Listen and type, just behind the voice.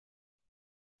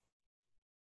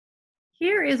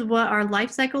Here is what our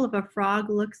life cycle of a frog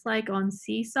looks like on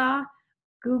Seesaw.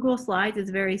 Google Slides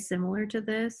is very similar to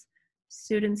this.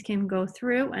 Students can go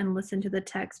through and listen to the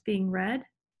text being read.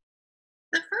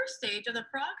 The first stage of the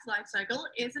frog's life cycle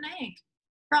is an egg.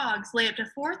 Frogs lay up to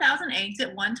 4,000 eggs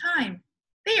at one time.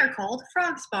 They are called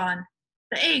frog spawn.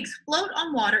 The eggs float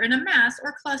on water in a mass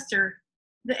or cluster.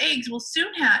 The eggs will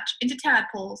soon hatch into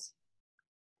tadpoles.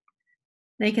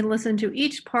 They can listen to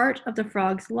each part of the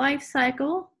frog's life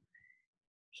cycle.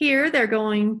 Here, they're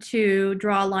going to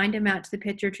draw a line to match the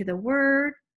picture to the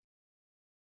word.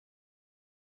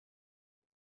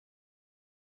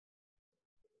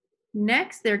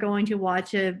 Next, they're going to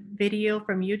watch a video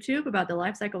from YouTube about the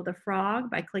life cycle of the frog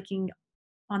by clicking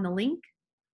on the link.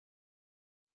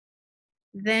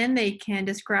 Then they can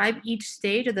describe each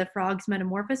stage of the frog's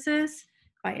metamorphosis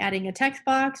by adding a text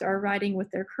box or writing with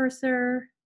their cursor.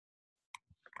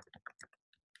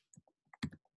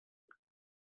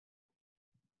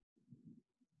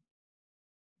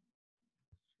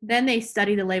 Then they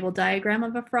study the label diagram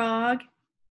of a frog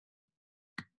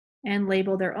and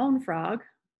label their own frog.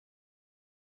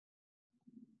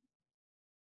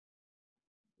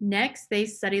 Next, they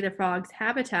study the frog's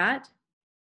habitat,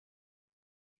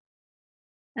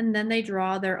 and then they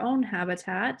draw their own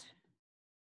habitat.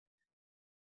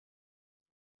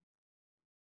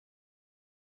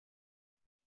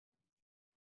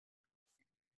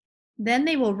 Then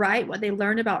they will write what they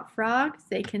learned about frogs.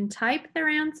 They can type their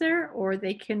answer or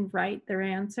they can write their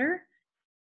answer.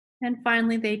 And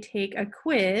finally, they take a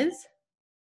quiz.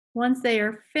 Once they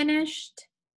are finished,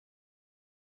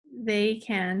 they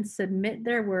can submit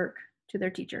their work to their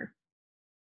teacher.